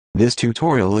This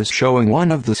tutorial is showing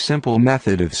one of the simple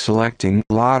method of selecting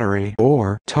lottery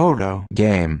or Toto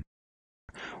game.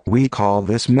 We call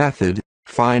this method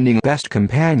finding best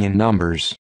companion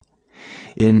numbers.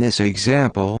 In this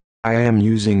example, I am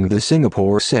using the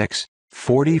Singapore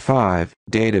 645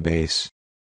 database.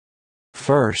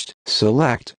 First,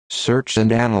 select Search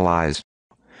and Analyze.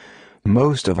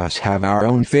 Most of us have our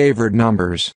own favorite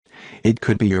numbers. It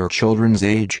could be your children's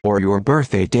age or your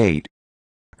birthday date.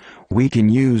 We can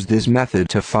use this method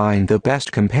to find the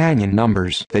best companion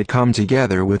numbers that come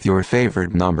together with your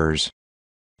favorite numbers.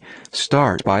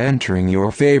 Start by entering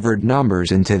your favorite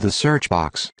numbers into the search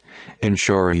box.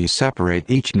 Ensure you separate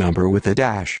each number with a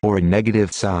dash or a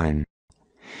negative sign.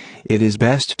 It is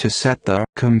best to set the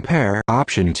Compare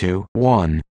option to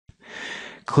 1.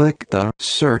 Click the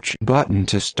Search button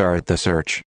to start the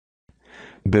search.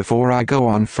 Before I go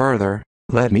on further,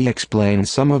 let me explain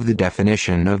some of the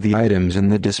definition of the items in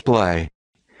the display.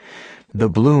 The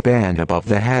blue band above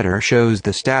the header shows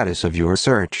the status of your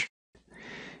search.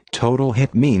 Total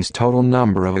hit means total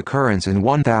number of occurrence in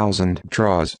 1,000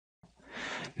 draws.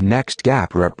 Next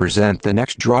gap represent the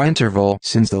next draw interval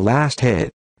since the last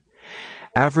hit.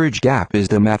 Average gap is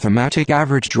the mathematic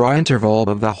average draw interval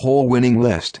of the whole winning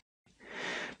list.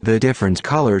 The different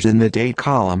colors in the date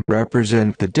column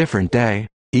represent the different day,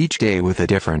 each day with a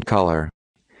different color.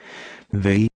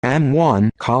 The M1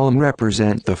 column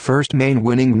represent the first main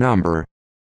winning number,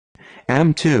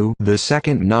 M2 the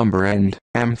second number, and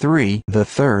M3 the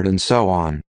third, and so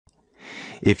on.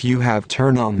 If you have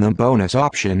turned on the bonus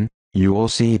option, you will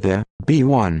see the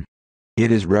B1.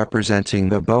 It is representing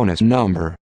the bonus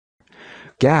number.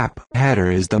 Gap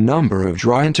header is the number of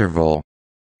draw interval.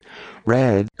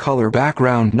 Red color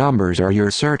background numbers are your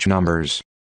search numbers.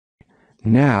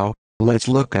 Now, let's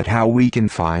look at how we can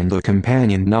find the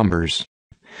companion numbers.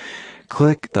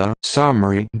 Click the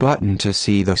Summary button to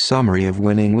see the summary of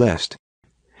winning list.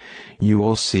 You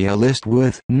will see a list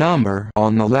with number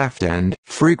on the left and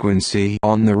frequency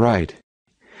on the right.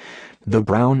 The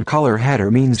brown color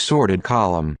header means sorted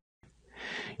column.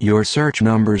 Your search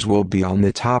numbers will be on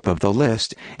the top of the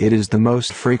list. It is the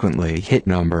most frequently hit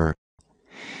number.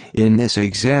 In this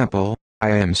example,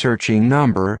 I am searching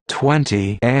number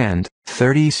 20 and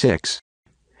 36.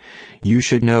 You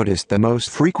should notice the most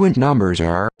frequent numbers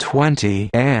are 20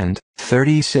 and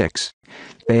 36.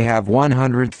 They have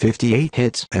 158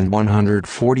 hits and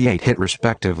 148 hit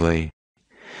respectively.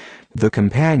 The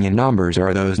companion numbers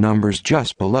are those numbers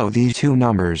just below these two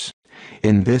numbers.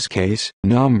 In this case,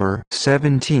 number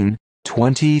 17,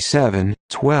 27,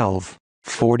 12,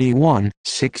 41,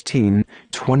 16,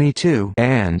 22,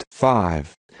 and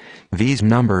 5. These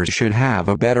numbers should have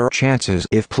a better chances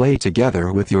if played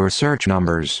together with your search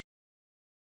numbers.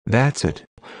 That's it.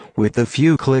 With a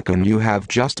few clicks and you have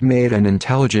just made an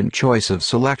intelligent choice of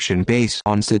selection based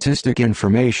on statistic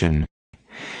information.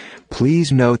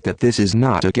 Please note that this is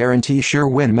not a guarantee sure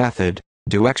win method.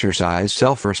 Do exercise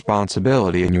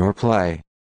self-responsibility in your play.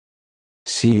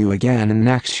 See you again in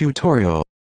next tutorial.